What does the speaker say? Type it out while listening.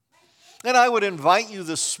And I would invite you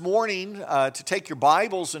this morning to take your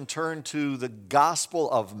Bibles and turn to the Gospel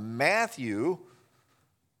of Matthew,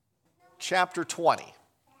 chapter 20.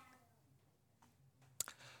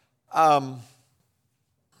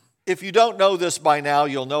 If you don't know this by now,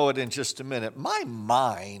 you'll know it in just a minute. My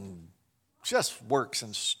mind just works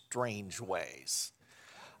in strange ways.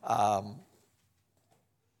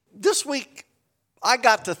 This week, I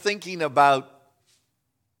got to thinking about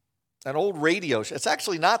an old radio show. It's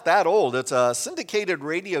actually not that old. It's a syndicated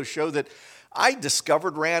radio show that I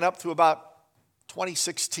discovered ran up through about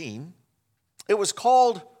 2016. It was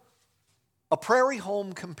called A Prairie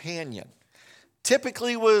Home Companion.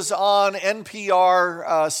 Typically was on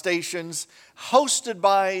NPR stations, hosted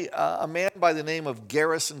by a man by the name of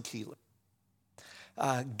Garrison Keillor.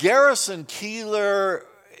 Garrison Keillor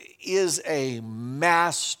is a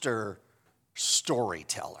master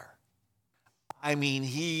storyteller. I mean,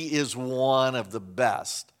 he is one of the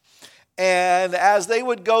best. And as they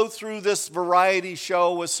would go through this variety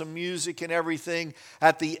show with some music and everything,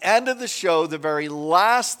 at the end of the show, the very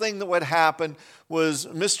last thing that would happen was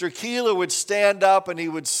Mr. Keillor would stand up and he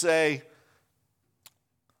would say,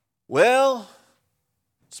 "Well,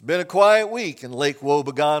 it's been a quiet week in Lake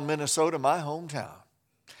Wobegon, Minnesota, my hometown."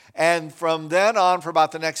 And from then on, for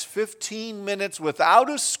about the next 15 minutes, without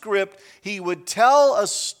a script, he would tell a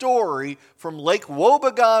story from Lake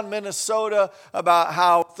Wobegon, Minnesota, about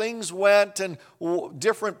how things went and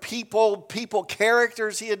different people,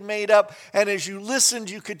 characters he had made up. And as you listened,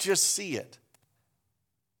 you could just see it.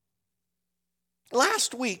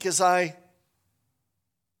 Last week, as I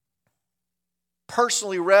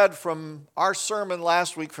personally read from our sermon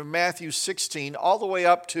last week from Matthew 16 all the way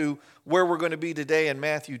up to where we're going to be today in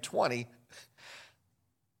Matthew 20,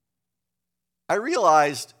 I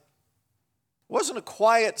realized it wasn't a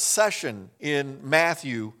quiet session in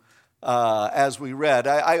Matthew as we read.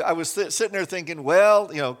 I was sitting there thinking, well,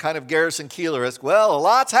 kind of Garrison Keillor-esque, well, a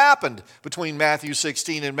lot's happened between Matthew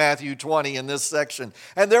 16 and Matthew 20 in this section.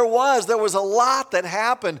 And there was a lot that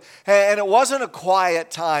happened, and it wasn't a quiet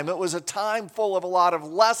time. It was a time full of a lot of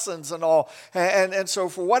lessons and all. And so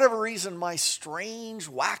for whatever reason, my strange,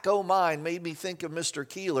 wacko mind made me think of Mr.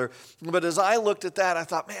 Keillor. But as I looked at that, I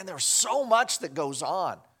thought, man, there's so much that goes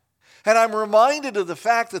on. And I'm reminded of the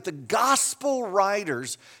fact that the gospel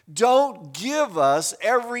writers don't give us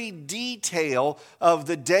every detail of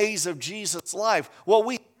the days of Jesus' life. What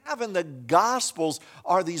we have in the gospels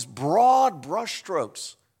are these broad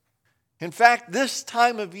brushstrokes. In fact, this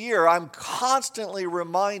time of year, I'm constantly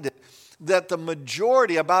reminded that the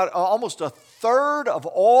majority, about almost a third of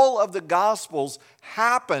all of the gospels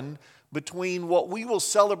happen between what we will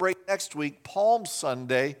celebrate next week, Palm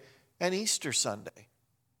Sunday, and Easter Sunday.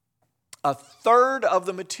 A third of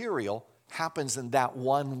the material happens in that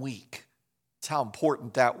 1 week. That's how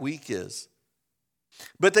important that week is.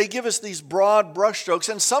 But they give us these broad brushstrokes,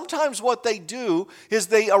 and sometimes what they do is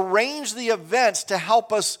they arrange the events to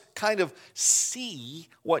help us kind of see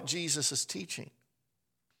what Jesus is teaching.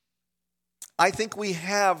 I think we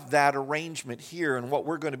have that arrangement here in what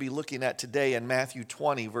we're going to be looking at today in Matthew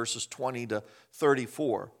 20, verses 20 to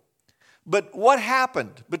 34. But what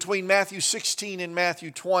happened between Matthew 16 and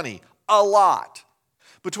Matthew 20? A lot.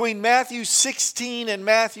 Between Matthew 16 and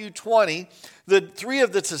Matthew 20, the three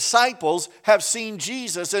of the disciples have seen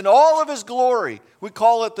Jesus in all of his glory. We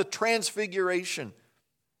call it the Transfiguration.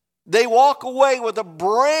 They walk away with a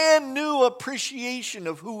brand new appreciation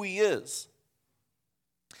of who he is.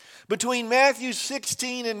 Between Matthew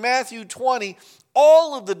 16 and Matthew 20,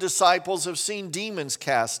 all of the disciples have seen demons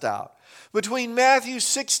cast out. Between Matthew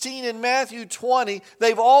 16 and Matthew 20,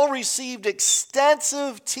 they've all received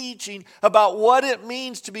extensive teaching about what it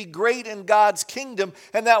means to be great in God's kingdom,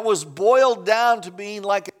 and that was boiled down to being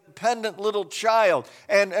like a dependent little child.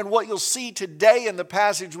 And what you'll see today in the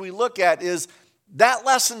passage we look at is that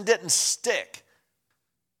lesson didn't stick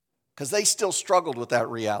because they still struggled with that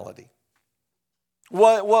reality.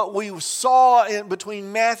 What we saw in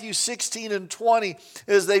between Matthew 16 and 20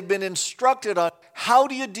 is they've been instructed on how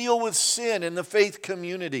do you deal with sin in the faith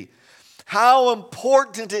community, how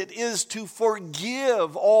important it is to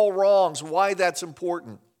forgive all wrongs, why that's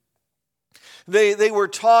important. They were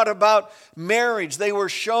taught about marriage. They were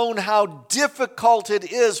shown how difficult it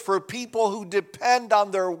is for people who depend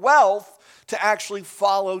on their wealth to actually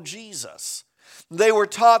follow Jesus. They were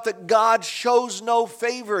taught that God shows no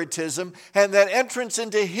favoritism and that entrance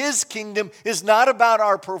into his kingdom is not about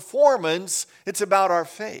our performance, it's about our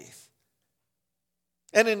faith.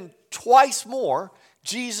 And in twice more,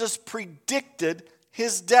 Jesus predicted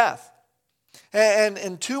his death.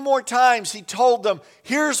 And two more times he told them,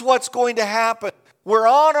 here's what's going to happen. We're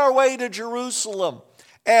on our way to Jerusalem.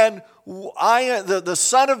 And the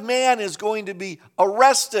Son of Man is going to be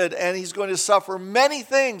arrested, and he's going to suffer many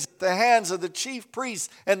things at the hands of the chief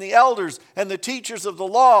priests and the elders and the teachers of the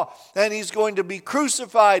law. And he's going to be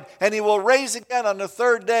crucified, and he will rise again on the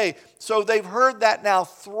third day. So they've heard that now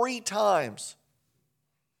 3 times.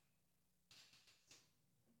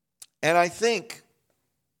 And I think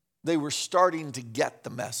they were starting to get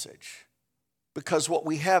the message. Because what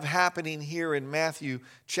we have happening here in Matthew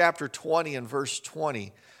chapter 20 and verse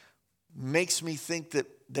 20 makes me think that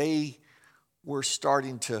they were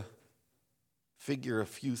starting to figure a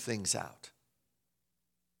few things out.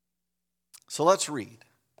 So let's read.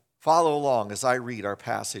 Follow along as I read our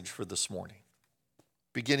passage for this morning.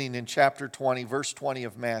 Beginning in chapter 20, verse 20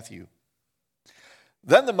 of Matthew.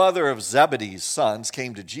 Then the mother of Zebedee's sons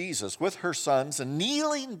came to Jesus with her sons, and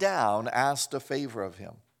kneeling down asked a favor of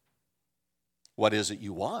him. "What is it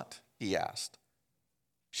you want?" he asked.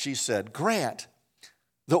 She said, "Grant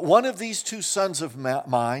that one of these 2 sons of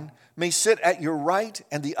mine may sit at your right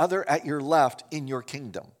and the other at your left in your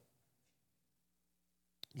kingdom."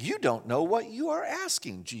 "You don't know what you are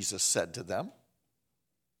asking," Jesus said to them.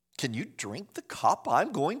 "Can you drink the cup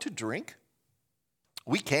I'm going to drink?"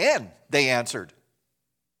 "We can," they answered.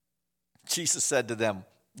 Jesus said to them,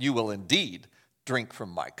 "You will indeed drink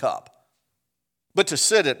from my cup. But to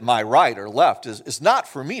sit at my right or left is not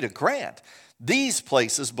for me to grant. These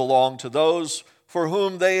places belong to those for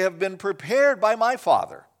whom they have been prepared by my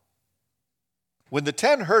Father." When the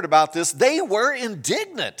 10 heard about this, they were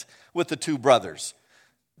indignant with the 2 brothers.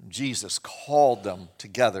 Jesus called them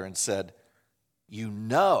together and said, "You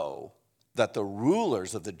know that the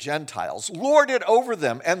rulers of the Gentiles lord it over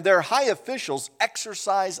them, and their high officials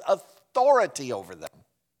exercise authority over them.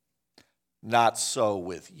 Not so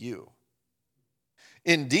with you.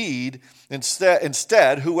 Indeed,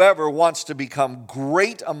 instead, whoever wants to become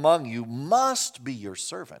great among you must be your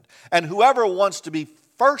servant, and whoever wants to be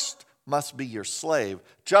first must be your slave,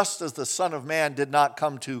 just as the Son of Man did not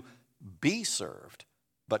come to be served,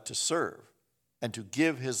 but to serve, and to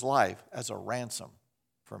give his life as a ransom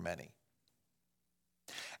for many."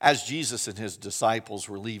 As Jesus and his disciples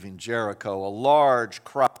were leaving Jericho, a large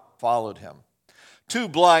crowd followed him. 2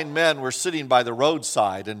 blind men were sitting by the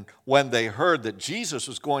roadside, and when they heard that Jesus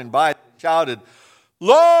was going by, they shouted,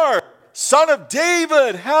 "Lord, Son of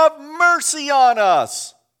David, have mercy on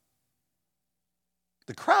us."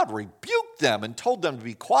 The crowd rebuked them and told them to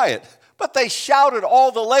be quiet, but they shouted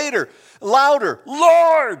all the louder,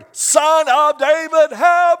 "Lord, Son of David,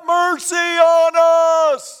 have mercy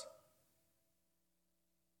on us."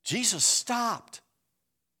 Jesus stopped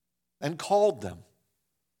and called them.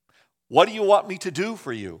 "What do you want me to do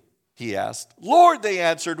for you?" he asked. "Lord," they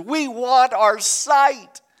answered, "we want our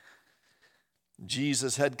sight."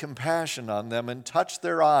 Jesus had compassion on them and touched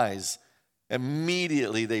their eyes.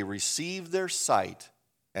 Immediately they received their sight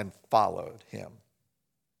and followed him.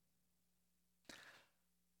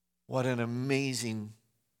 What an amazing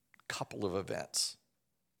couple of events.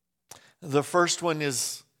 The first one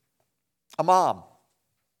is a mom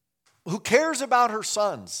who cares about her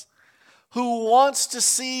sons, who wants to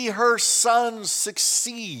see her sons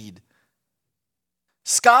succeed.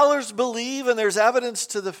 Scholars believe, and there's evidence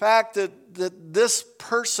to the fact that this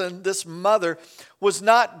person, this mother, was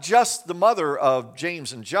not just the mother of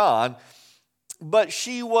James and John, but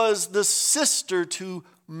she was the sister to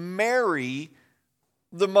Mary,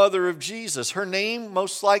 the mother of Jesus. Her name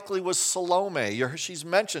most likely was Salome. She's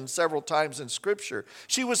mentioned several times in Scripture.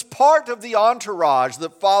 She was part of the entourage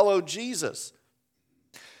that followed Jesus.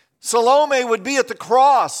 Salome would be at the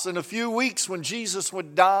cross in a few weeks when Jesus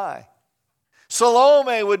would die.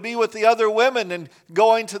 Salome would be with the other women and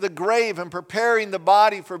going to the grave and preparing the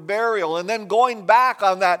body for burial, and then going back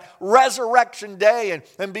on that resurrection day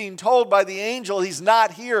and being told by the angel he's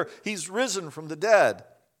not here, he's risen from the dead.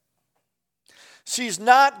 She's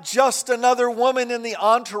not just another woman in the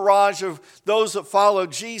entourage of those that follow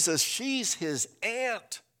Jesus. She's his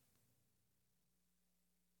aunt.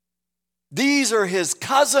 These are his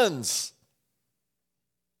cousins.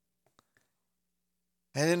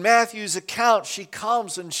 And in Matthew's account, she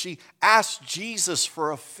comes and she asks Jesus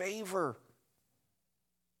for a favor.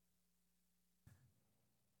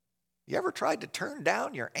 You ever tried to turn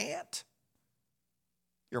down your aunt?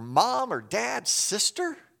 Your mom or dad's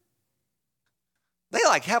sister? They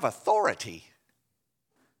have authority.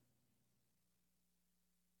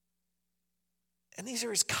 And these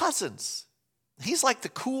are his cousins. He's like the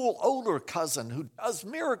cool older cousin who does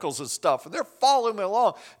miracles and stuff, and they're following him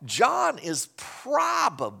along. John is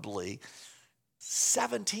probably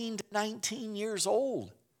 17 to 19 years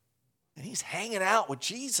old, and he's hanging out with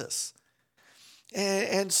Jesus.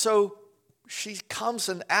 And so she comes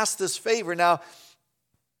and asks this favor. Now,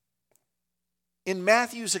 in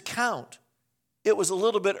Matthew's account, it was a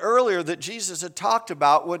little bit earlier that Jesus had talked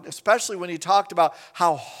about, especially when he talked about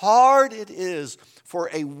how hard it is for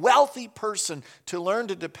a wealthy person to learn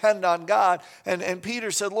to depend on God. And Peter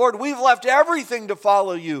said, Lord, we've left everything to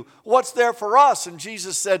follow you. What's there for us? And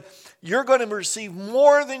Jesus said, you're going to receive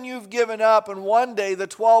more than you've given up. And one day the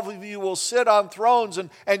 12 of you will sit on thrones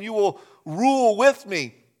and you will rule with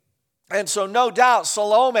me. And so no doubt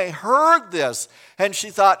Salome heard this and she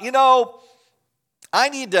thought, I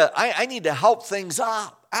need to help things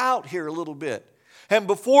out here a little bit. And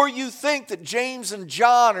before you think that James and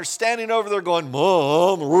John are standing over there going,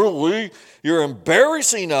 Mom, really? You're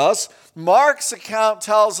embarrassing us. Mark's account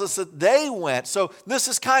tells us that they went. So this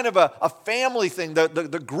is kind of a family thing.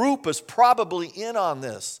 The group is probably in on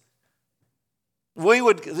this. We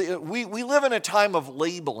live in a time of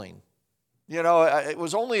labeling. It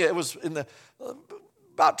was in the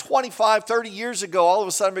about 25, 30 years ago, all of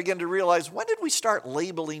a sudden I began to realize, when did we start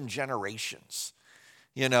labeling generations?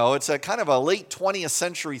 It's a kind of a late 20th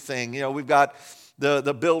century thing. We've got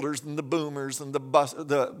the builders and the boomers and the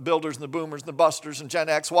builders and the boomers and the busters and Gen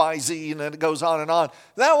X, Y, Z, and then it goes on and on.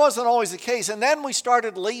 That wasn't always the case. And then we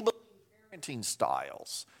started labeling parenting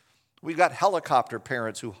styles. We've got helicopter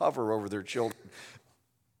parents who hover over their children.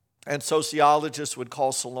 And sociologists would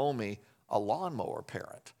call Salome a lawnmower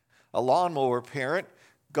parent. A lawnmower parent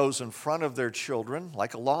goes in front of their children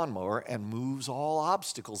like a lawnmower and moves all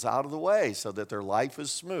obstacles out of the way so that their life is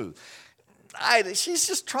smooth. She's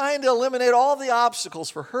just trying to eliminate all the obstacles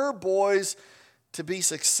for her boys to be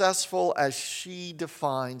successful as she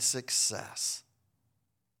defines success.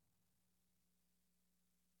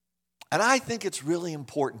 And I think it's really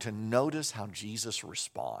important to notice how Jesus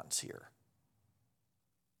responds here.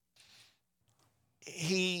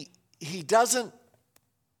 He doesn't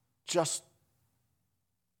just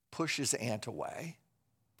push his aunt away,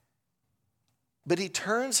 but he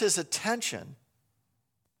turns his attention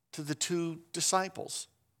to the two disciples.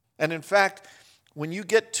 And in fact, when you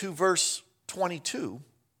get to verse 22,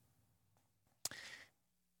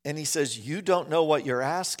 and he says, you don't know what you're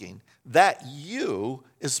asking, that you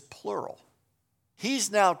is plural.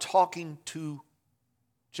 He's now talking to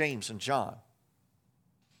James and John.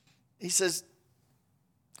 He says,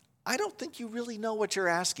 I don't think you really know what you're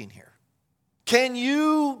asking here. Can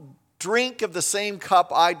you drink of the same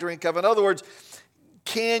cup I drink of? In other words,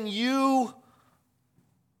 can you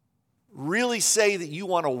really say that you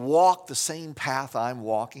want to walk the same path I'm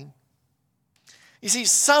walking? You see,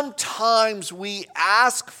 sometimes we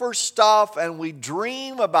ask for stuff and we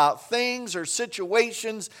dream about things or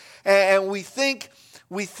situations and we think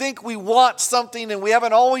we want something and we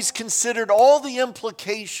haven't always considered all the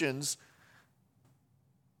implications.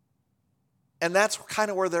 And that's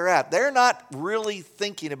kind of where they're at. They're not really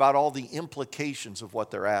thinking about all the implications of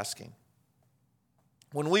what they're asking.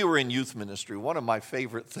 When we were in youth ministry, one of my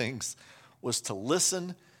favorite things was to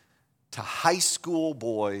listen to high school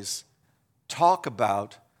boys talk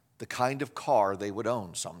about the kind of car they would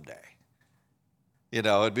own someday.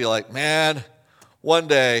 It'd be like, man, one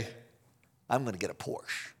day I'm going to get a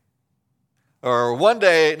Porsche. Or one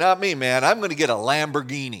day, not me, man, I'm going to get a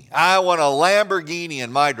Lamborghini. I want a Lamborghini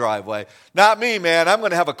in my driveway. Not me, man, I'm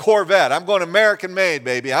going to have a Corvette. I'm going American made,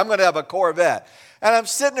 baby. I'm going to have a Corvette. And I'm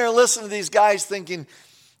sitting there listening to these guys thinking,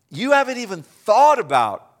 you haven't even thought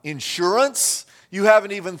about insurance. You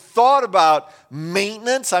haven't even thought about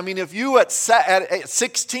maintenance. I mean, if you at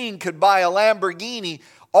 16 could buy a Lamborghini,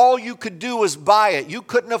 all you could do was buy it. You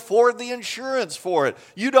couldn't afford the insurance for it.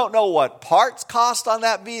 You don't know what parts cost on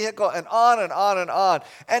that vehicle, and on and on and on.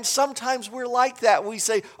 And sometimes we're like that. We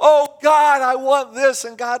say, oh, God, I want this.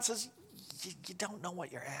 And God says, you don't know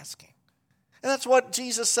what you're asking. And that's what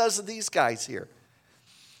Jesus says to these guys here.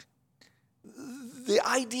 The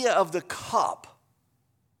idea of the cup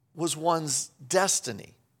was one's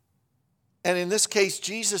destiny. And in this case,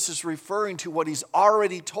 Jesus is referring to what he's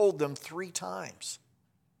already told them 3 times.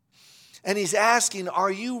 And he's asking,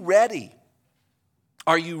 are you ready?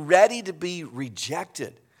 Are you ready to be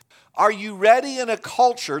rejected? Are you ready in a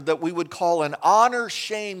culture that we would call an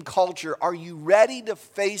honor-shame culture? Are you ready to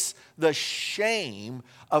face the shame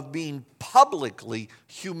of being publicly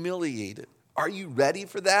humiliated? Are you ready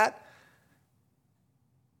for that?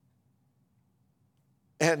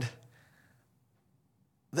 And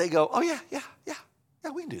they go, oh yeah,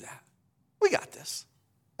 we can do that. We got this.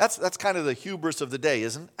 That's kind of the hubris of the day,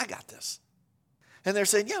 isn't it? I got this. And they're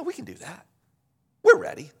saying, yeah, we can do that. We're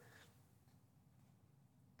ready.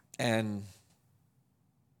 And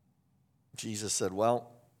Jesus said,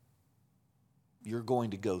 well, you're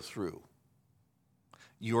going to go through.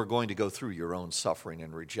 you are going to go through your own suffering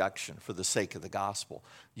and rejection for the sake of the gospel.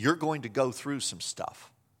 You're going to go through some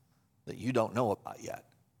stuff that you don't know about yet.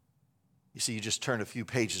 You see, you just turn a few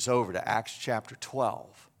pages over to Acts chapter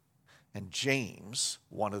 12. And James,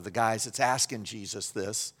 one of the guys that's asking Jesus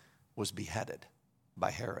this, was beheaded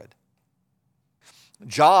by Herod.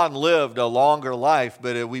 John lived a longer life,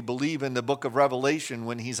 but we believe in the book of Revelation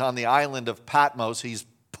when he's on the island of Patmos, he's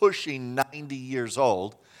pushing 90 years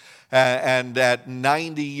old. And at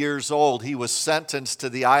 90 years old, he was sentenced to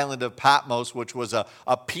the island of Patmos, which was a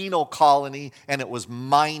penal colony, and it was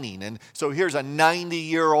mining. And so here's a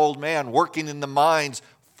 90-year-old man working in the mines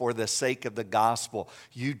for the sake of the gospel.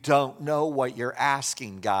 You don't know what you're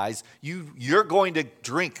asking, guys. You're going to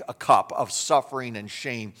drink a cup of suffering and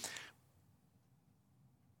shame,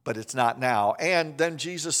 but it's not now. And then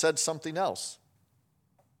Jesus said something else.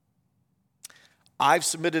 I've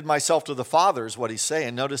submitted myself to the Father, is what he's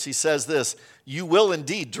saying. Notice he says this, you will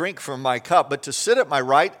indeed drink from my cup, but to sit at my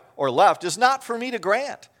right or left is not for me to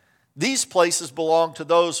grant. These places belong to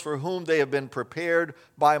those for whom they have been prepared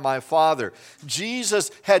by my Father.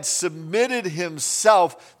 Jesus had submitted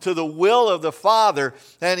himself to the will of the Father,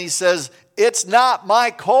 and he says, it's not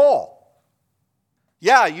my call.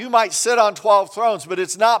 Yeah, you might sit on 12 thrones, but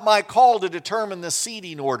it's not my call to determine the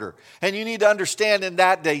seating order. And you need to understand in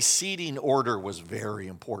that day, seating order was very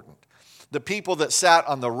important. The people that sat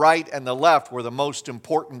on the right and the left were the most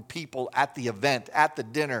important people at the event, at the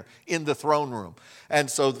dinner, in the throne room. And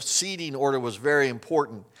so the seating order was very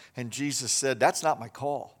important. And Jesus said, that's not my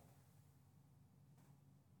call.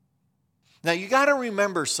 Now you got to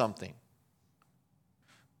remember something.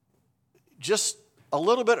 Just a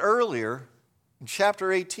little bit earlier, in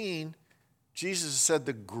chapter 18, Jesus said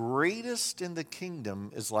the greatest in the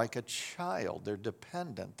kingdom is like a child. They're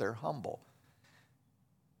dependent, they're humble.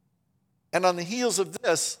 And on the heels of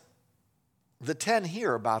this, the 10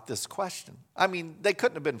 hear about this question. I mean, they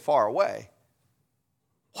couldn't have been far away.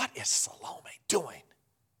 What is Salome doing?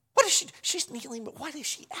 What is she? She's kneeling, but what is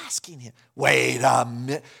she asking him? Wait a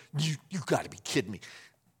minute. You got to be kidding me.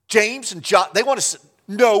 James and John, they want to sit.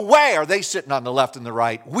 No way are they sitting on the left and the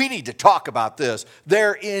right. We need to talk about this.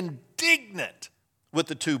 They're indignant with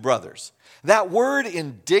the two brothers. That word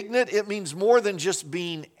indignant, it means more than just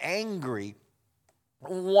being angry.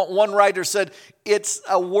 One writer said it's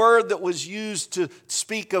a word that was used to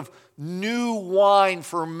speak of new wine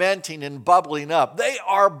fermenting and bubbling up. They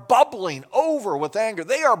are bubbling over with anger.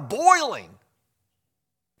 They are boiling.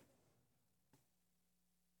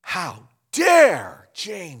 How dare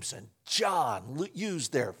James and John use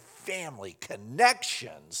their family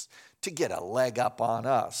connections to get a leg up on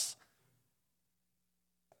us.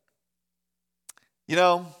 You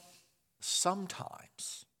know,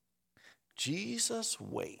 sometimes Jesus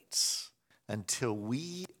waits until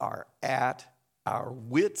we are at our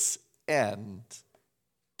wits' end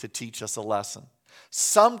to teach us a lesson.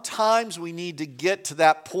 Sometimes we need to get to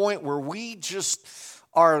that point where we just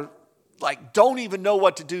are like, don't even know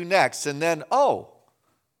what to do next. And then,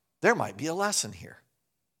 there might be a lesson here.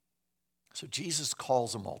 So Jesus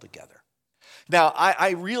calls them all together. Now,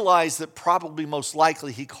 I realize that probably most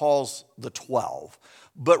likely he calls the 12.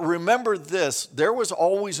 But remember this, there was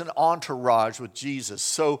always an entourage with Jesus.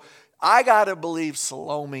 So I got to believe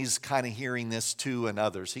Salome's kind of hearing this too, and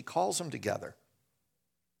others. He calls them together.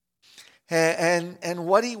 And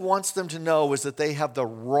what he wants them to know is that they have the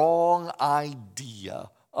wrong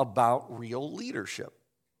idea about real leadership.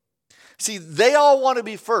 See, they all want to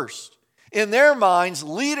be first. In their minds,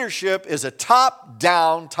 leadership is a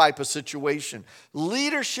top-down type of situation.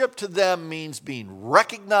 Leadership to them means being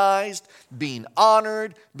recognized, being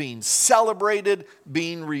honored, being celebrated,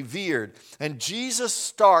 being revered. And Jesus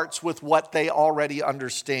starts with what they already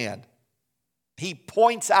understand. He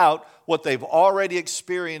points out what they've already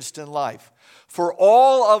experienced in life. For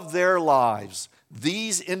all of their lives,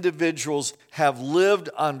 these individuals have lived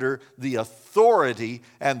under the authority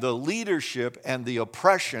and the leadership and the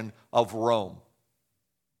oppression of Rome.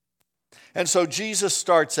 And so Jesus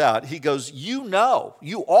starts out, he goes, you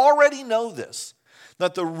already know this,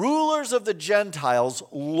 that the rulers of the Gentiles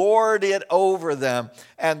lord it over them,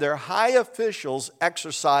 and their high officials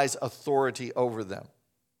exercise authority over them.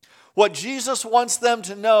 What Jesus wants them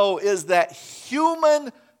to know is that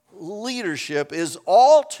human leadership is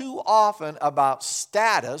all too often about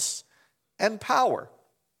status and power.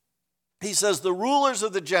 He says the rulers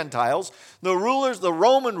of the Gentiles, the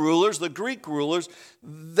Roman rulers, the Greek rulers,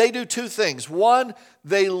 they do two things. One,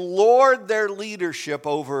 they lord their leadership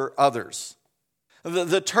over others.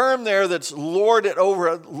 The term there that's lord it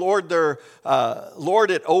over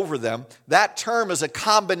them, that term is a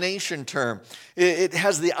combination term. It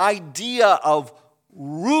has the idea of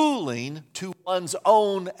ruling to one's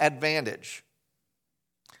own advantage.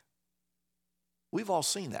 We've all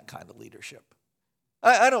seen that kind of leadership.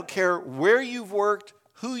 I don't care where you've worked,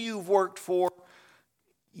 who you've worked for,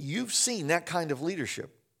 you've seen that kind of leadership.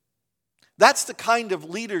 That's the kind of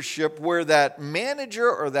leadership where that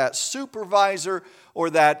manager or that supervisor or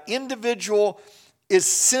that individual is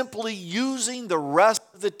simply using the rest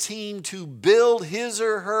of the team to build his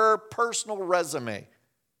or her personal resume.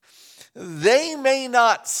 They may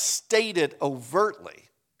not state it overtly,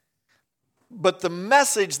 but the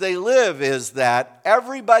message they live is that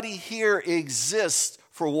everybody here exists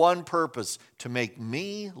for one purpose: to make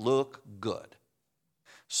me look good.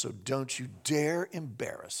 So don't you dare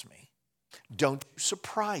embarrass me. Don't you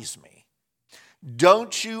surprise me.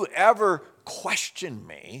 Don't you ever question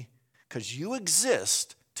me, because you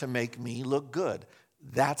exist to make me look good.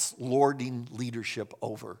 That's lording leadership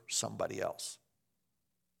over somebody else.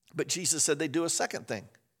 But Jesus said they do a second thing.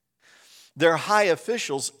 Their high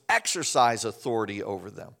officials exercise authority over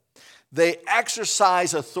them. They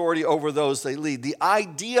exercise authority over those they lead. The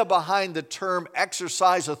idea behind the term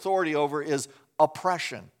exercise authority over is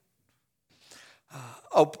oppression.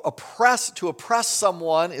 To oppress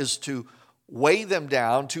someone is to weigh them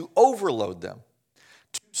down, to overload them,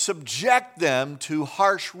 to subject them to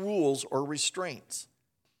harsh rules or restraints.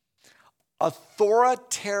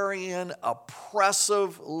 Authoritarian,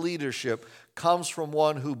 oppressive leadership comes from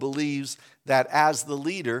one who believes that as the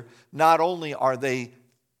leader, not only are they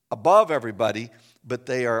above everybody, but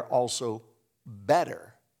they are also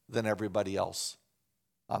better than everybody else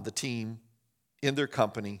on the team, in their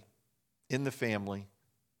company, in the family,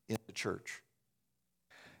 in the church.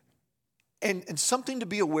 And something to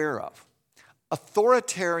be aware of.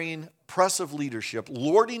 Authoritarian, oppressive leadership,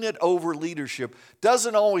 lording it over leadership,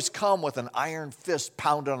 doesn't always come with an iron fist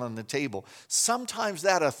pounded on the table. Sometimes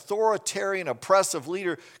that authoritarian, oppressive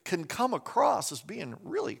leader can come across as being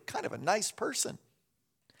really kind of a nice person.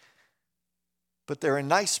 But they're a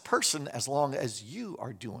nice person as long as you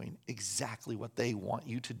are doing exactly what they want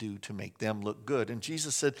you to do to make them look good. And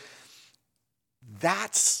Jesus said,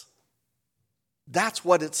 that's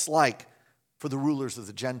what it's like for the rulers of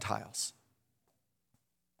the Gentiles.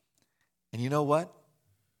 And you know what?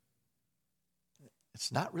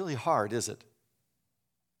 It's not really hard, is it?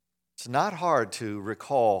 It's not hard to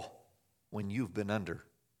recall when you've been under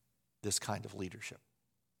this kind of leadership,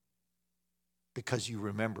 because you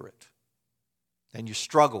remember it and you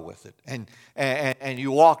struggle with it, and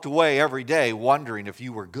you walked away every day wondering if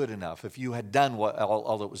you were good enough, if you had done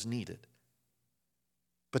all that was needed.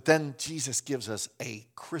 But then Jesus gives us a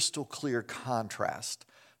crystal clear contrast.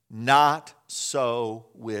 Not so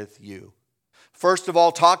with you. First of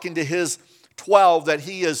all, talking to his 12 that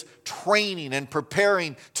he is training and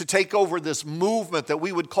preparing to take over this movement that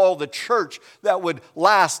we would call the church, that would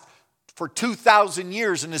last for 2,000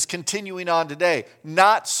 years and is continuing on today.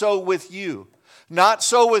 Not so with you. Not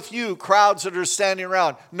so with you, crowds that are standing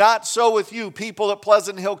around. Not so with you, people at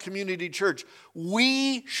Pleasant Hill Community Church.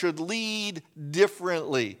 We should lead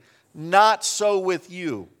differently. Not so with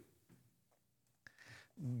you.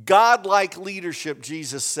 God-like leadership,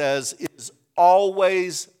 Jesus says, is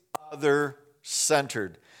always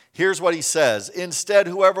other-centered. Here's what he says. Instead,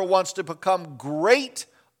 whoever wants to become great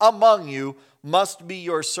among you must be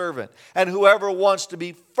your servant. And whoever wants to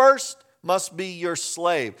be first must be your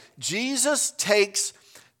slave. Jesus takes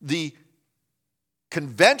the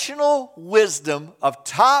conventional wisdom of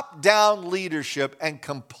top-down leadership and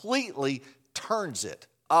completely turns it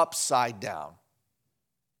upside down.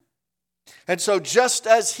 And so just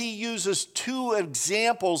as he uses two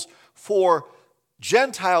examples for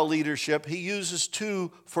Gentile leadership, he uses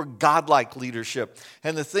two for godlike leadership.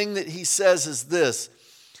 And the thing that he says is this: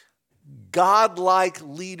 godlike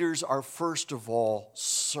leaders are first of all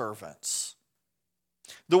servants.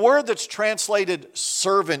 The word that's translated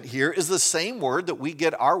servant here is the same word that we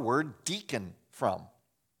get our word deacon from.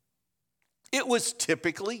 It was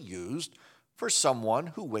typically used for someone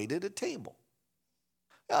who waited at table.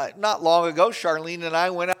 Not long ago, Charlene and I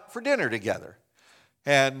went out for dinner together.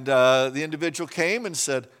 And the individual came and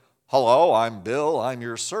said, "Hello, I'm Bill. I'm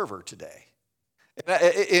your server today."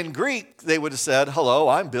 In Greek, they would have said, "Hello,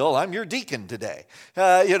 I'm Bill. I'm your deacon today.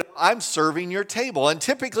 I'm serving your table." And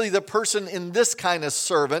typically the person in this kind of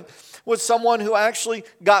servant was someone who actually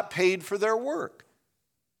got paid for their work.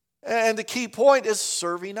 And the key point is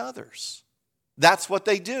serving others. That's what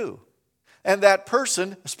they do. And that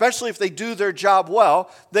person, especially if they do their job well,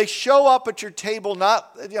 they show up at your table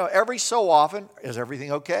not every so often. Is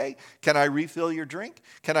everything okay? Can I refill your drink?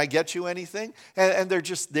 Can I get you anything? And they're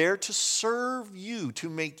just there to serve you, to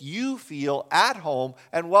make you feel at home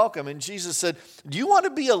and welcome. And Jesus said, do you want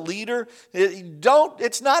to be a leader?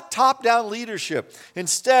 It's not top-down leadership.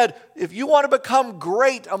 Instead, if you want to become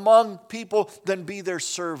great among people, then be their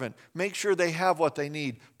servant. Make sure they have what they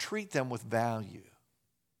need. Treat them with value.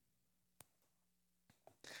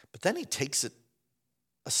 But then he takes it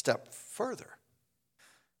a step further.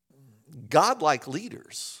 Godlike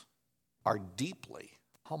leaders are deeply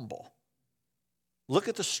humble. Look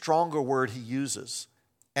at the stronger word he uses.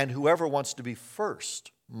 And whoever wants to be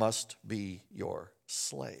first must be your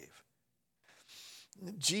slave.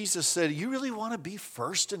 Jesus said, you really want to be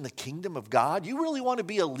first in the kingdom of God? You really want to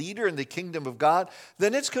be a leader in the kingdom of God?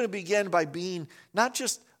 Then it's going to begin by being not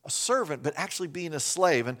just a servant, but actually being a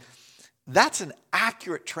slave. And that's an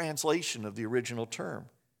accurate translation of the original term.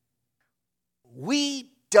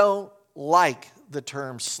 We don't like the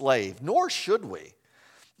term slave, nor should we.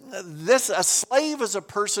 A slave is a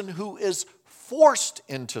person who is forced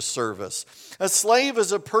into service. A slave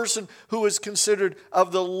is a person who is considered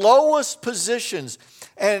of the lowest positions,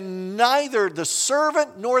 and neither the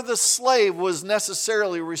servant nor the slave was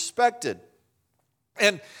necessarily respected.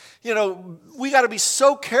 And we got to be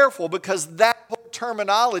so careful because that whole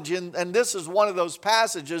terminology, and this is one of those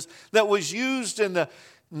passages that was used in the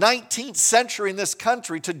 19th century in this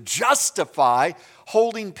country to justify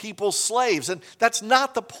holding people slaves. And that's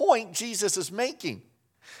not the point Jesus is making.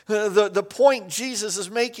 The point Jesus is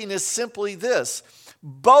making is simply this.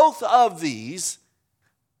 Both of these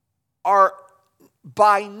are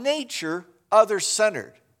by nature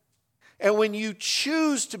other-centered. And when you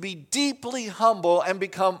choose to be deeply humble and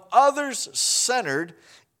become others-centered,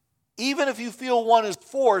 even if you feel one is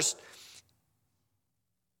forced,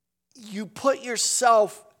 you put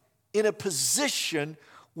yourself in a position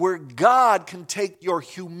where God can take your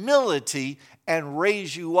humility and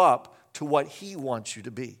raise you up to what he wants you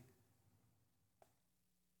to be.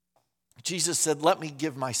 Jesus said, let me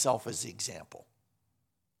give myself as the example.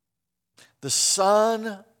 The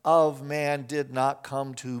Son of Man did not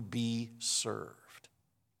come to be served,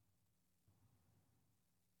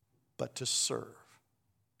 but to serve.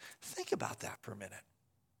 Think about that for a minute.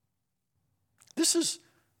 This is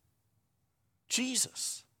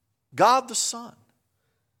Jesus, God the Son,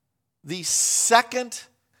 the second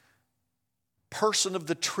person of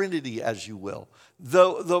the Trinity, as you will.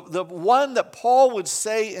 The one that Paul would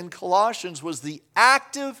say in Colossians was the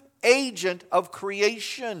active agent of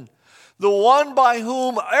creation, the one by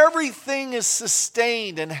whom everything is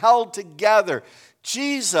sustained and held together.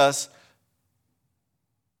 Jesus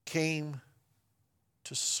came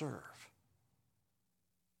to serve.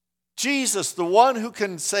 Jesus, the one who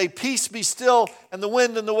can say, peace be still, and the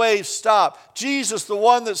wind and the waves stop. Jesus, the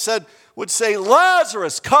one that would say,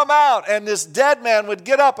 Lazarus, come out, and this dead man would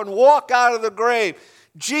get up and walk out of the grave.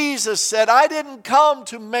 Jesus said, I didn't come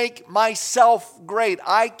to make myself great.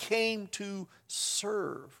 I came to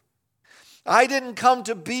serve. I didn't come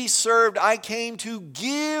to be served. I came to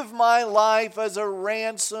give my life as a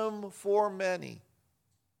ransom for many.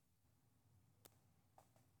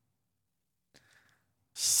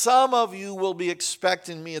 Some of you will be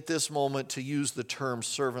expecting me at this moment to use the term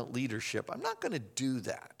servant leadership. I'm not going to do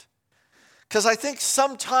that. Because I think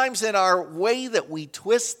sometimes in our way that we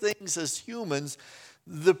twist things as humans,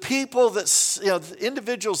 the people that, the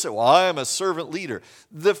individuals say, well, I am a servant leader.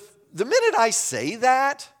 The minute I say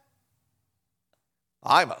that,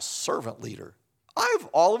 I'm a servant leader, I've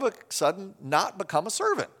all of a sudden not become a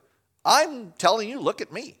servant. I'm telling you, look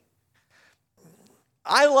at me.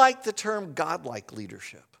 I like the term godlike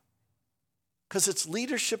leadership because it's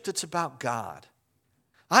leadership that's about God.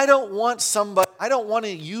 I don't want to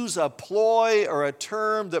use a ploy or a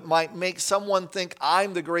term that might make someone think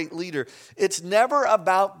I'm the great leader. It's never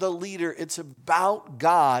about the leader. It's about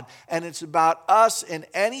God, and it's about us in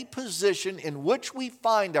any position in which we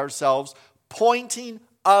find ourselves pointing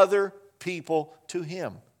other people to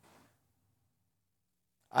him.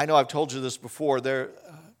 I know I've told you this before.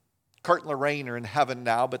 Kurt and Lorraine are in heaven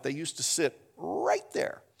now, but they used to sit right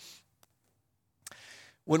there.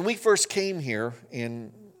 When we first came here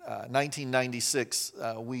in 1996,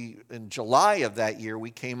 in July of that year, we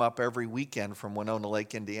came up every weekend from Winona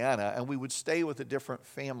Lake, Indiana, and we would stay with a different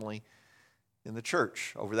family in the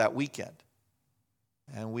church over that weekend.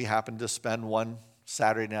 And we happened to spend one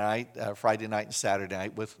Friday night and Saturday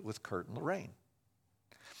night with Kurt and Lorraine.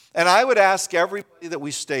 And I would ask everybody that we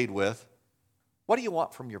stayed with, what do you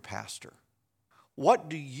want from your pastor? What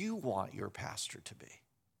do you want your pastor to be?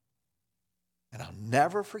 And I'll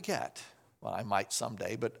never forget, well, I might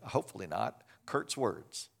someday, but hopefully not, Kurt's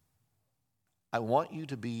words. I want you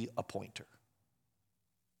to be a pointer.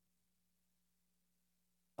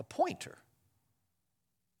 A pointer.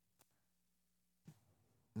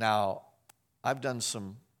 Now, I've done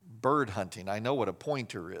some bird hunting. I know what a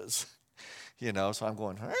pointer is, so I'm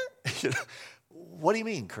going, what do you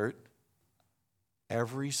mean, Kurt?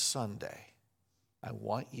 Every Sunday, I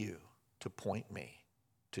want you to point me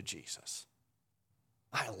to Jesus.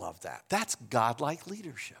 I love that. That's godlike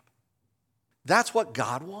leadership. That's what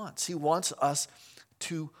God wants. He wants us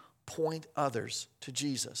to point others to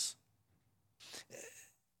Jesus.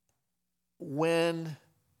 When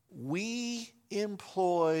we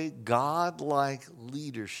employ godlike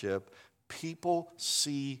leadership, people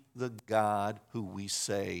see the God who we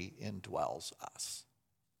say indwells us.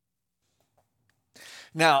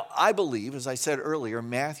 Now, I believe, as I said earlier,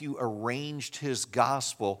 Matthew arranged his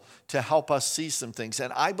gospel to help us see some things.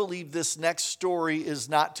 And I believe this next story is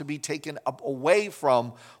not to be taken away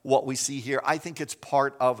from what we see here. I think it's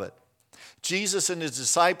part of it. Jesus and his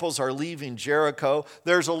disciples are leaving Jericho.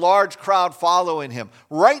 There's a large crowd following him.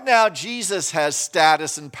 Right now, Jesus has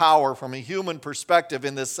status and power from a human perspective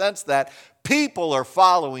in the sense that people are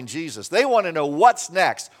following Jesus. They want to know what's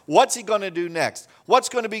next. What's he going to do next? What's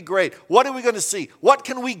going to be great? What are we going to see? What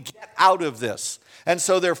can we get out of this? And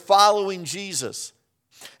so they're following Jesus.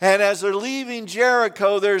 And as they're leaving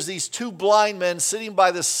Jericho, there's these two blind men sitting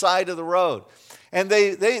by the side of the road. And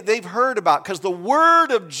they've heard about, because the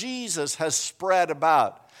word of Jesus has spread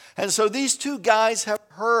about. And so these two guys have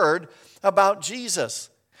heard about Jesus.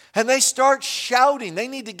 And they start shouting. They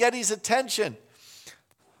need to get his attention.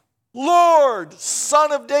 Lord,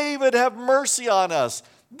 Son of David, have mercy on us.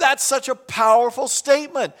 That's such a powerful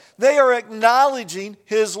statement. They are acknowledging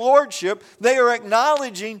his lordship. They are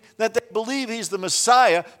acknowledging that they believe he's the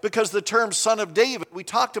Messiah because the term Son of David, we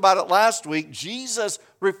talked about it last week. Jesus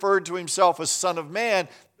referred to himself as Son of Man.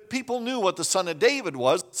 People knew what the Son of David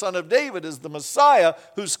was. The Son of David is the Messiah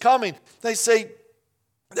who's coming. They say,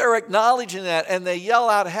 they're acknowledging that, and they yell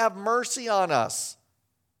out, have mercy on us.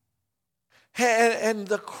 And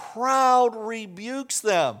the crowd rebukes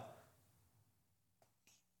them.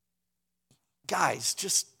 Guys,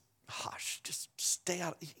 just hush. Just stay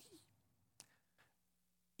out.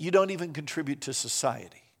 You don't even contribute to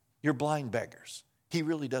society. You're blind beggars. He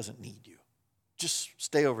really doesn't need you. Just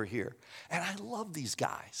stay over here. And I love these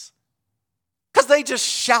guys because they just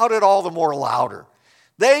shout it all the more louder.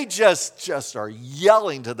 They just are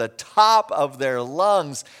yelling to the top of their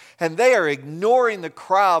lungs, and they are ignoring the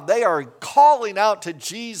crowd. They are calling out to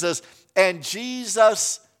Jesus, and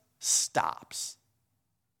Jesus stops.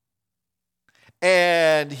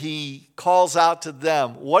 And he calls out to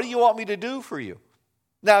them, what do you want me to do for you?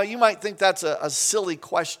 Now, you might think that's a silly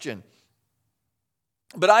question,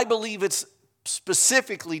 but I believe it's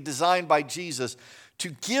specifically designed by Jesus to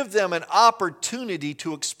give them an opportunity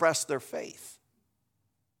to express their faith.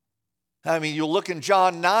 I mean, you'll look in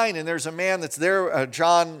John 9, and there's a man that's there.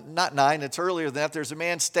 John, not 9, it's earlier than that. There's a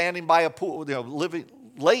man standing by a pool,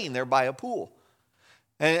 laying there by a pool.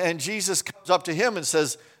 And Jesus comes up to him and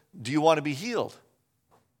says, do you want to be healed?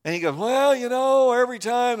 And he goes, well, every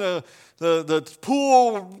time the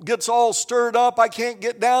pool gets all stirred up, I can't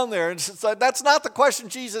get down there. And it's like, that's not the question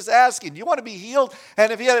Jesus is asking. Do you want to be healed?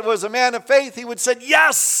 And if he was a man of faith, he would have said,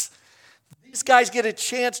 yes. These guys get a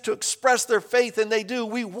chance to express their faith, and they do.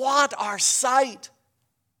 We want our sight.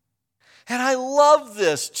 And I love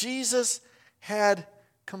this. Jesus had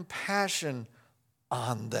compassion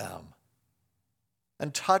on them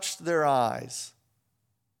and touched their eyes.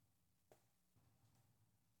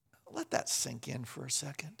 Let that sink in for a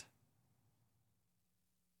second.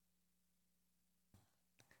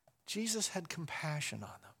 Jesus had compassion on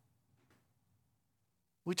them.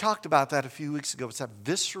 We talked about that a few weeks ago. It's that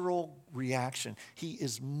visceral reaction. He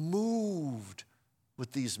is moved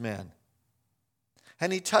with these men.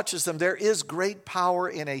 And he touches them. There is great power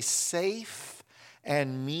in a safe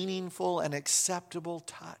and meaningful and acceptable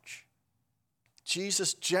touch.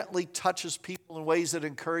 Jesus gently touches people in ways that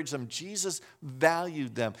encourage them. Jesus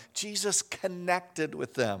valued them. Jesus connected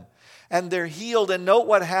with them. And they're healed. And note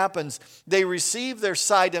what happens. They receive their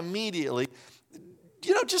sight immediately.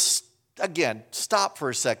 Just again, stop for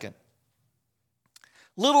a second.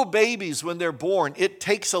 Little babies, when they're born, it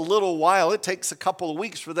takes a little while. It takes a couple of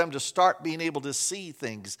weeks for them to start being able to see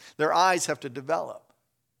things. Their eyes have to develop.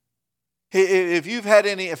 If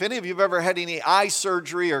any of you have ever had any eye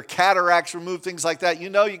surgery or cataracts removed, things like that, you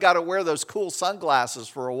got to wear those cool sunglasses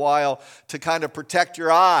for a while to kind of protect your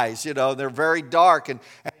eyes. They're very dark and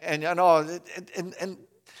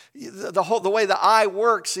The way the eye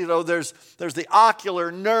works, there's the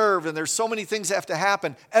ocular nerve, and there's so many things that have to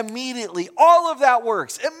happen. Immediately, all of that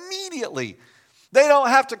works. Immediately. They don't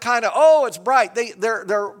have to kind of, it's bright.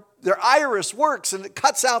 Their iris works, and it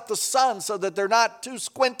cuts out the sun so that they're not too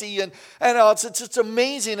squinty. And it's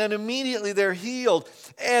amazing. And immediately they're healed.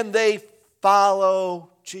 And they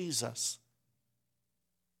follow Jesus.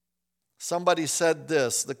 Somebody said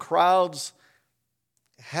this, the crowds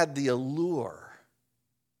had the allure,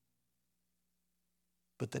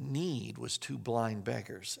 but the need was two blind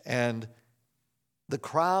beggars. And the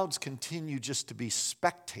crowds continue just to be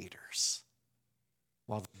spectators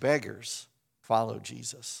while the beggars follow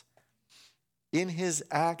Jesus. In his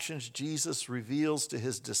actions, Jesus reveals to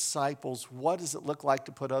his disciples what does it look like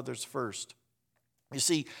to put others first. You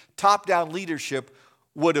see, top-down leadership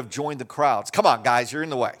would have joined the crowds. Come on, guys, you're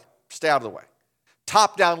in the way. Stay out of the way.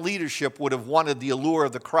 Top-down leadership would have wanted the allure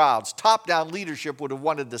of the crowds. Top-down leadership would have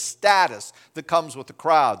wanted the status that comes with the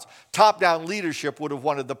crowds. Top-down leadership would have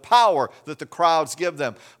wanted the power that the crowds give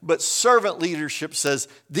them. But servant leadership says,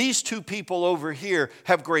 these two people over here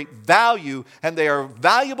have great value, and they are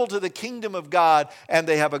valuable to the kingdom of God, and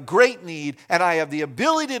they have a great need, and I have the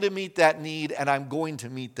ability to meet that need, and I'm going to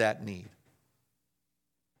meet that need.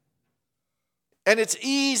 And it's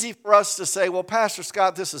easy for us to say, well, Pastor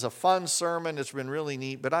Scott, this is a fun sermon. It's been really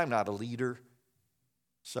neat, but I'm not a leader.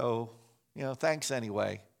 So, thanks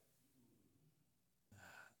anyway.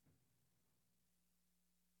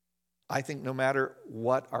 I think no matter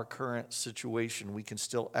what our current situation, we can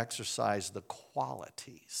still exercise the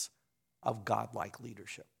qualities of godlike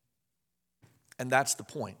leadership. And that's the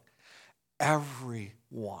point.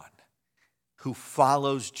 Everyone who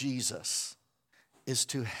follows Jesus is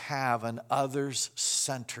to have an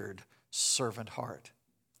others-centered servant heart.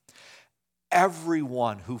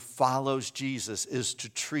 Everyone who follows Jesus is to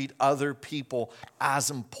treat other people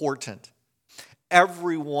as important.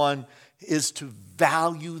 Everyone is to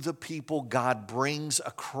value the people God brings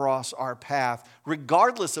across our path,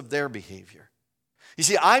 regardless of their behavior. You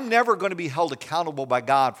see, I'm never going to be held accountable by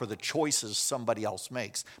God for the choices somebody else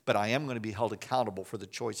makes, but I am going to be held accountable for the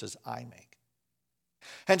choices I make.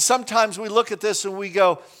 And sometimes we look at this and we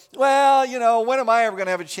go, well, when am I ever going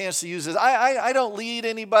to have a chance to use this? I don't lead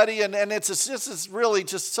anybody, and it's really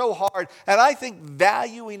just so hard. And I think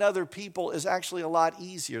valuing other people is actually a lot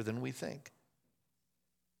easier than we think.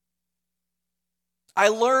 I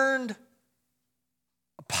learned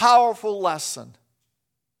a powerful lesson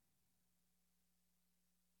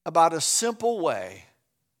about a simple way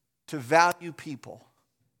to value people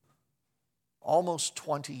almost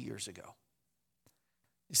 20 years ago.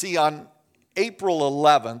 You see, on April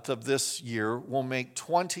 11th of this year, we'll make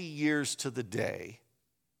 20 years to the day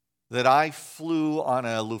that I flew on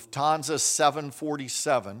a Lufthansa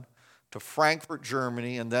 747 to Frankfurt,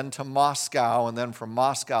 Germany, and then to Moscow, and then from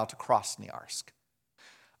Moscow to Krasnoyarsk.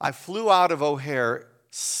 I flew out of O'Hare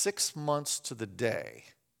 6 months to the day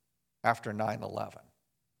after 9/11.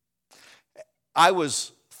 I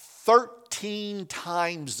was 13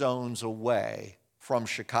 time zones away from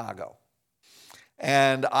Chicago.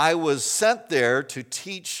 And I was sent there to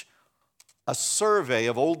teach a survey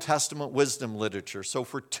of Old Testament wisdom literature. So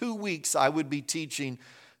for 2 weeks, I would be teaching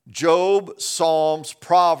Job, Psalms,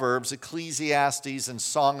 Proverbs, Ecclesiastes, and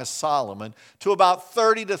Song of Solomon to about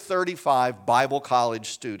 30 to 35 Bible college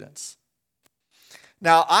students.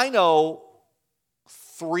 Now, I know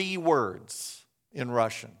 3 words in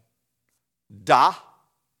Russian. Da,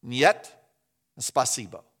 niet, and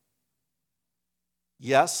spasibo.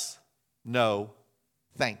 Yes, no,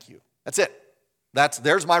 thank you. That's it.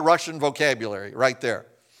 There's my Russian vocabulary right there.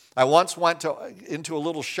 I once went into a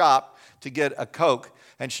little shop to get a Coke,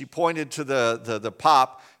 and she pointed to the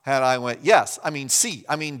pop, and I went, yes, I mean si,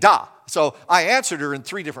 I mean da. So I answered her in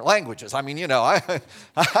 3 different languages. I mean, I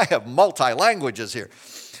have multi-languages here.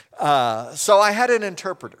 So I had an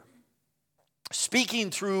interpreter.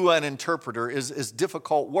 Speaking through an interpreter is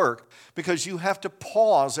difficult work because you have to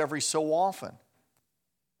pause every so often.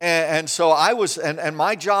 And so and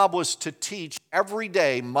my job was to teach every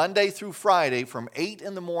day, Monday through Friday, from 8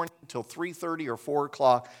 in the morning until 3:30 or 4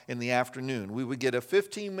 o'clock in the afternoon. We would get a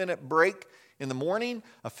 15-minute break in the morning,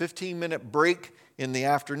 a 15-minute break in the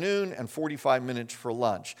afternoon, and 45 minutes for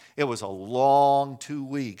lunch. It was a long 2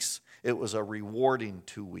 weeks. It was a rewarding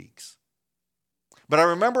 2 weeks. But I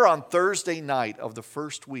remember on Thursday night of the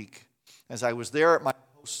first week, as I was there at my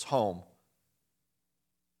host's home,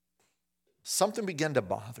 something began to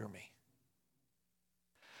bother me.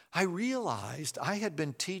 I realized I had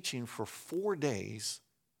been teaching for 4 days,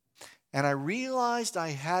 and I realized I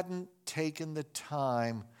hadn't taken the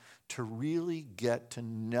time to really get to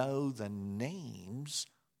know the names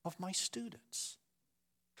of my students.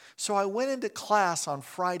 So I went into class on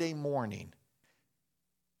Friday morning,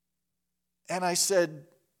 and I said,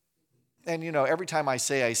 and every time I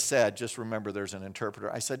said, just remember there's an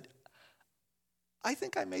interpreter. I said, I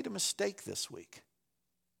think I made a mistake this week.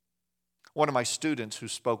 One of my students who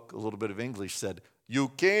spoke a little bit of English said, you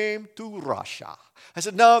came to Russia. I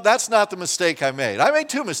said, no, that's not the mistake I made. I made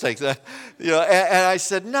two mistakes. And I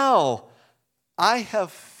said, no, I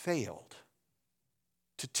have failed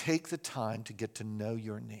to take the time to get to know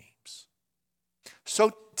your names.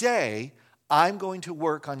 So today, I'm going to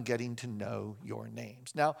work on getting to know your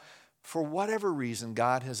names. Now, for whatever reason,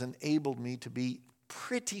 God has enabled me to be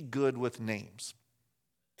pretty good with names.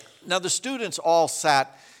 Now, the students all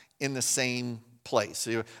sat in the same place.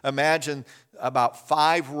 So imagine about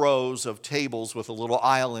 5 rows of tables with a little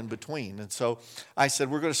aisle in between. And so I said,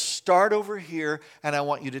 we're going to start over here, and I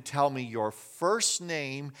want you to tell me your first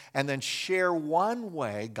name and then share one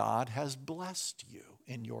way God has blessed you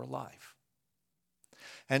in your life.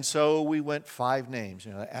 And so we went 5 names,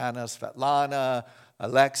 Anna, Svetlana,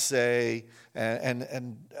 Alexei,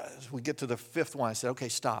 and as we get to the 5th one, I said, okay,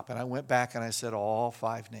 stop. And I went back and I said all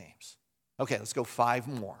 5 names. Okay, let's go 5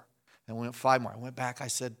 more. And we went 5 more. I went back, I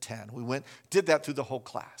said 10. Did that through the whole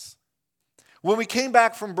class. When we came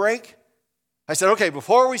back from break, I said, okay,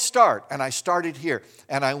 before we start, and I started here,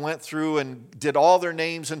 and I went through and did all their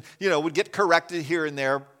names, and, would get corrected here and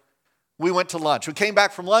there. We went to lunch. We came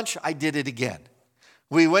back from lunch, I did it again.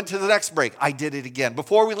 We went to the next break, I did it again.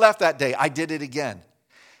 Before we left that day, I did it again.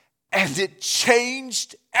 And it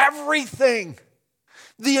changed everything.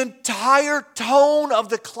 The entire tone of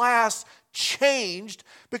the class changed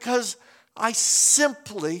because I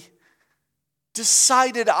simply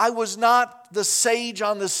decided I was not the sage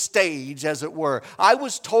on the stage, as it were. I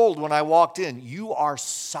was told when I walked in, you are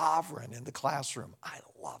sovereign in the classroom. I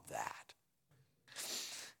love that.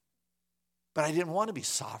 But I didn't want to be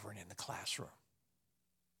sovereign in the classroom.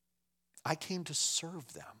 I came to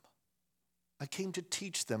serve them. I came to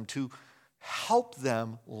teach them, to help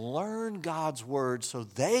them learn God's word so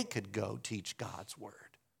they could go teach God's word.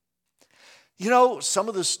 Some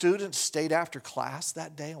of the students stayed after class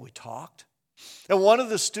that day and we talked. And one of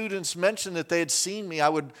the students mentioned that they had seen me.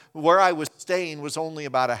 Where I was staying was only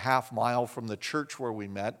about a half mile from the church where we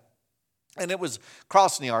met. And it was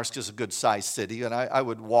Krasnoyarsk is a good-sized city, and I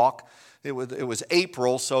would walk. It was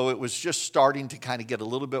April, so it was just starting to kind of get a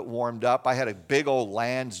little bit warmed up. I had a big old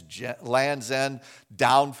Land's End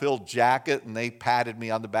down-filled jacket, and they patted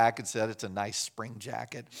me on the back and said it's a nice spring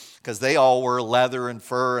jacket because they all were leather and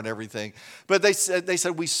fur and everything. But they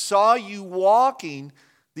said, we saw you walking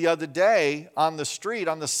the other day on the street,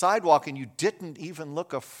 on the sidewalk, and you didn't even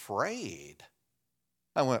look afraid.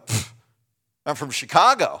 I went, I'm from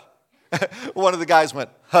Chicago. One of the guys went,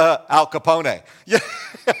 Al Capone. Yeah.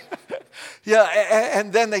 Yeah,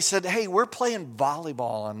 and then they said, hey, we're playing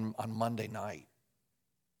volleyball on Monday night.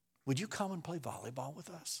 Would you come and play volleyball with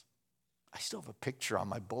us? I still have a picture on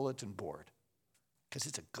my bulletin board because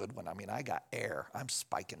it's a good one. I mean, I got air. I'm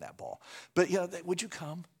spiking that ball. But, would you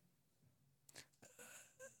come?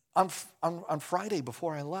 On Friday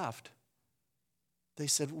before I left, they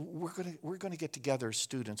said, we're going to get together as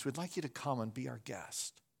students. We'd like you to come and be our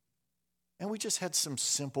guest. And we just had some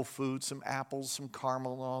simple food, some apples, some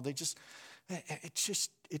caramel and all.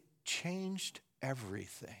 It changed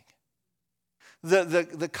everything.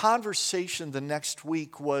 The conversation the next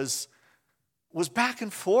week was back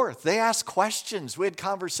and forth. They asked questions. We had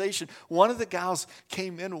conversation. One of the gals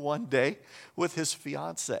came in one day with his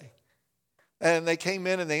fiance. And they came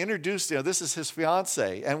in and they introduced, this is his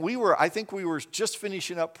fiance. And I think we were just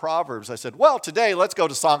finishing up Proverbs. I said, well, today let's go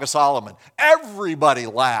to Song of Solomon. Everybody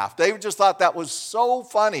laughed. They just thought that was so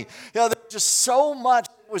funny. Just so much.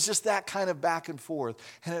 It was just that kind of back and forth.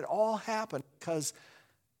 And it all happened because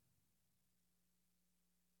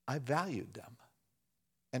I valued them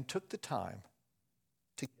and took the time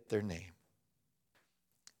to get their name.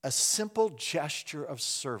 A simple gesture of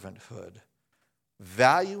servanthood,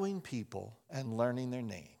 valuing people and learning their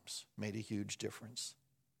names made a huge difference.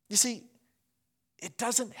 You see, it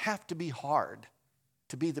doesn't have to be hard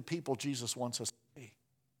to be the people Jesus wants us to be.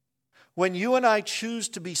 When you and I choose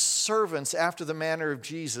to be servants after the manner of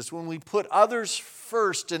Jesus, when we put others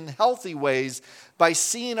first in healthy ways by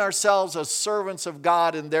seeing ourselves as servants of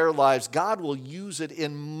God in their lives, God will use it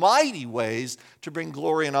in mighty ways to bring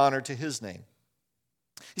glory and honor to his name.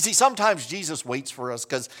 You see, sometimes Jesus waits for us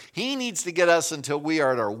because he needs to get us until we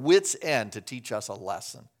are at our wits' end to teach us a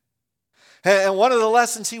lesson. And one of the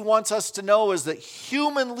lessons he wants us to know is that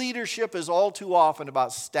human leadership is all too often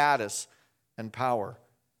about status and power.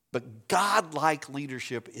 But God-like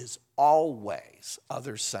leadership is always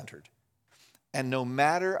others-centered. And no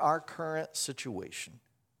matter our current situation,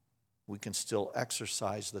 we can still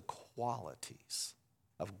exercise the qualities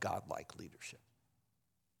of God-like leadership.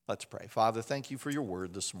 Let's pray. Father, thank you for your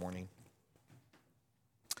word this morning.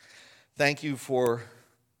 Thank you for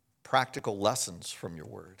practical lessons from your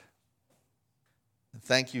word. And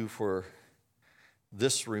thank you for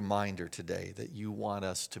this reminder today that you want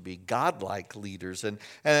us to be God-like leaders.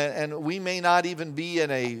 And we may not even be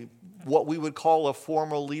in what we would call a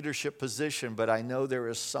formal leadership position, but I know there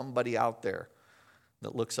is somebody out there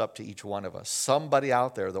that looks up to each one of us, somebody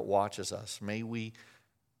out there that watches us. May we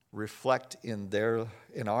reflect in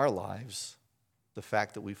our lives the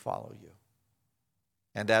fact that we follow you.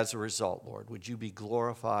 And as a result, Lord, would you be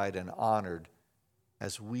glorified and honored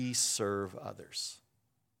as we serve others.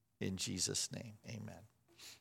 In Jesus' name, amen.